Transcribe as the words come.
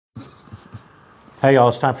Hey y'all,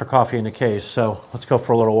 it's time for coffee in the case, so let's go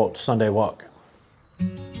for a little Sunday walk.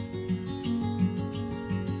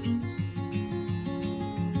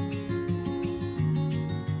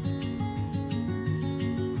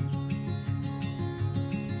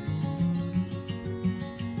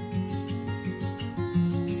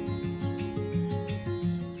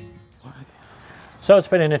 So it's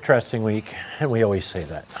been an interesting week, and we always say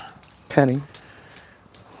that. Penny.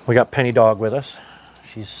 We got Penny Dog with us.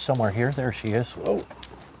 She's somewhere here. There she is. Whoa.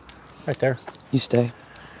 Right there. You stay.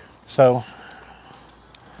 So,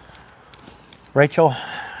 Rachel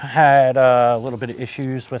had a little bit of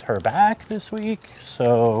issues with her back this week.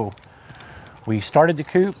 So, we started the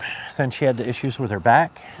coop. Then she had the issues with her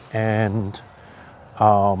back. And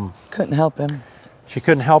couldn't help him. She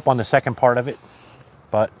couldn't help on the second part of it.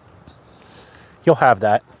 But you'll have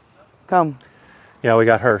that. Come. Yeah, we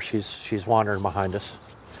got her. She's wandering behind us.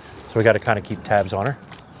 So we got to kind of keep tabs on her.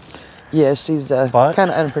 Yeah, she's kind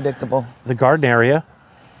of unpredictable. The garden area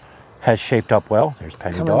has shaped up well. There's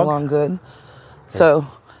Penny Dog. Coming along good. So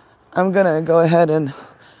I'm going to go ahead and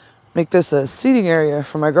make this a seating area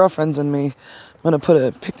for my girlfriends and me. I'm going to put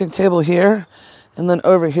a picnic table here. And then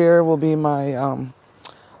over here will be my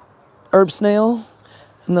herb snail.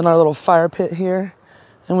 And then our little fire pit here.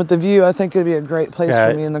 And with the view, I think it'd be a great place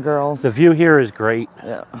for me and the girls. The view here is great.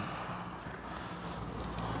 Yeah.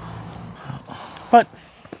 But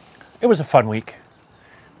it was a fun week.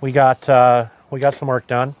 We got some work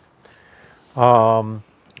done.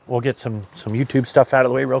 We'll get some YouTube stuff out of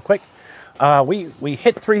the way real quick. We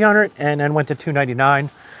hit 300 and then went to 299.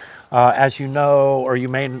 As you know, or you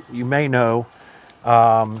may know,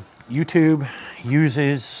 YouTube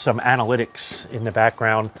uses some analytics in the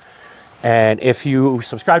background. And if you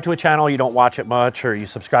subscribe to a channel, you don't watch it much, or you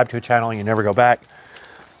subscribe to a channel and you never go back,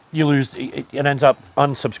 you lose. It ends up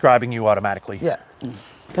unsubscribing you automatically. Yeah.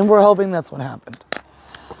 And we're hoping that's what happened.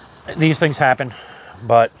 These things happen,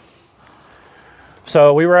 but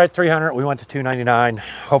so we were at 300. We went to 299.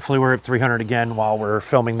 Hopefully we're at 300 again while we're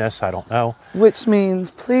filming this. I don't know. Which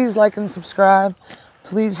means please like and subscribe.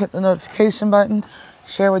 Please hit the notification button.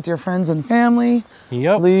 Share with your friends and family.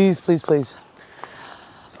 Yep. Please, please, please.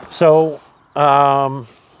 So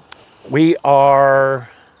we are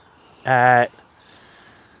at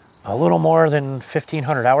a little more than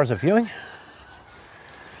 1,500 hours of viewing.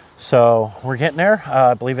 So we're getting there.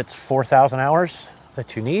 I believe it's 4,000 hours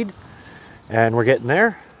that you need. And we're getting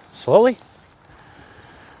there slowly.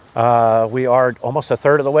 We are almost a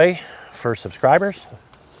third of the way for subscribers.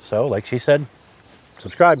 So like she said,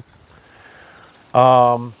 subscribe.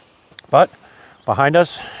 But behind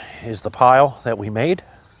us is the pile that we made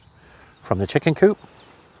from the chicken coop.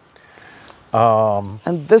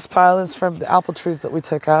 And this pile is from the apple trees that we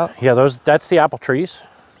took out. Yeah, that's the apple trees.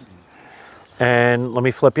 And let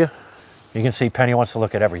me flip you. You can see Penny wants to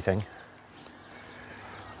look at everything.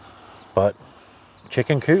 But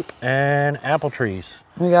chicken coop and apple trees.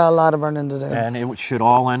 We got a lot of burning to do. And it should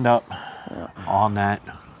all end up on that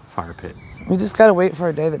fire pit. We just got to wait for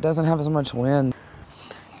a day that doesn't have as much wind.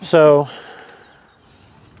 So,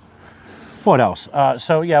 what else?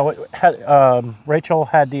 So yeah, Rachel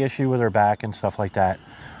had the issue with her back and stuff like that.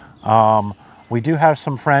 We do have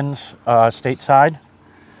some friends stateside.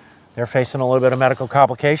 They're facing a little bit of medical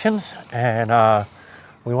complications, and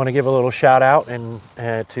we want to give a little shout out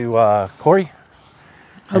to Corey.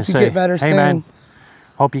 Hope you get better soon. Hey man,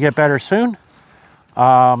 hope you get better soon.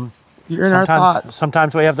 You're in our thoughts.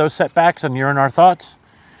 Sometimes we have those setbacks, and you're in our thoughts.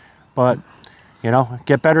 But you know,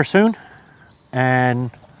 get better soon, and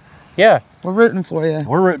yeah, we're rooting for you.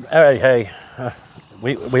 We're rooting. Hey,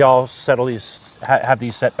 we all have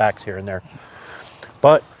these setbacks here and there.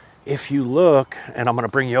 But if you look, and I'm going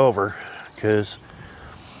to bring you over, because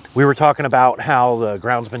we were talking about how the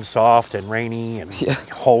ground's been soft and rainy and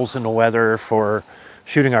holes in the weather for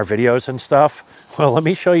shooting our videos and stuff. Well, let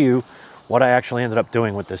me show you what I actually ended up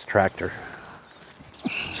doing with this tractor.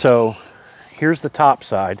 So here's the top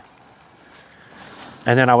side.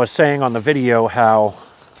 And then I was saying on the video how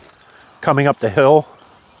coming up the hill,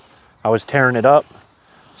 I was tearing it up.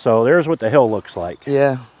 So there's what the hill looks like.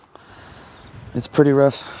 Yeah, it's pretty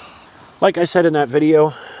rough. Like I said in that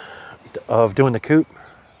video of doing the coop,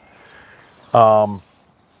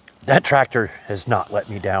 that tractor has not let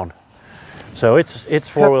me down. So it's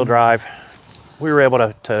four-wheel drive. We were able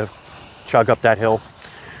to chug up that hill.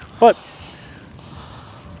 But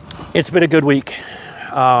it's been a good week.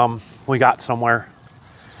 We got somewhere.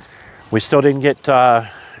 We still didn't get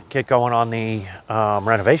going on the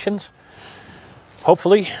renovations.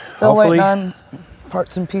 Hopefully. Still waiting on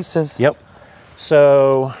parts and pieces. Yep.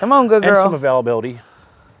 So come on, good girl. And some availability.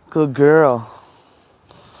 Good girl.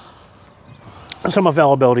 some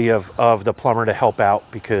availability of the plumber to help out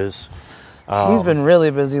because he's been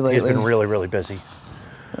really busy lately. he's been really, really busy.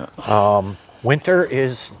 Winter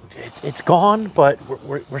is, it's gone, but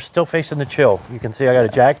we're still facing the chill. You can see I got a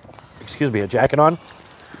jacket on,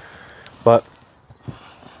 but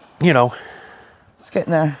you know, It's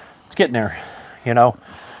getting there. it's getting there, you know.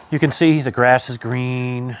 You can see the grass is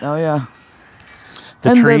green. Oh yeah.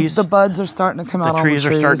 The trees, the buds are starting to come out. the trees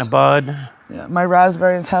are starting to bud. Yeah, my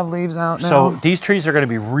raspberries have leaves out now. So these trees are going to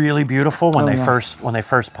be really beautiful when Oh, they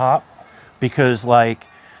first pop, because like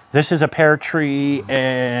this is a pear tree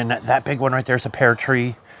and that big one right there is a pear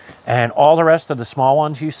tree, and all the rest of the small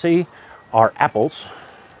ones you see are apples.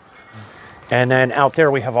 And then out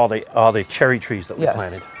there we have all the cherry trees that we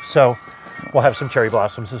planted. So we'll have some cherry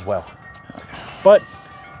blossoms as well. But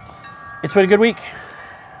it's been a good week.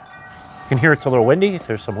 You can hear it's a little windy.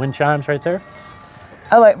 There's some wind chimes right there.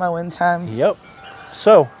 I like my wind chimes. Yep.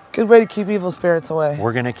 So Good way to keep evil spirits away.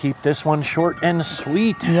 we're gonna keep this one short and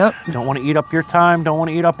sweet. Yep. Don't want to eat up your time. Don't want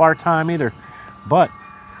to eat up our time either. But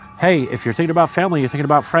hey, if you're thinking about family, you're thinking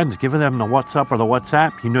about friends, give them the WhatsApp or the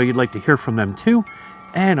WhatsApp. You know you'd like to hear from them too.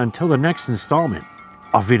 And until the next installment,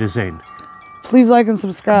 auf Wiedersehen. Please like and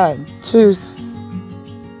subscribe. Cheers.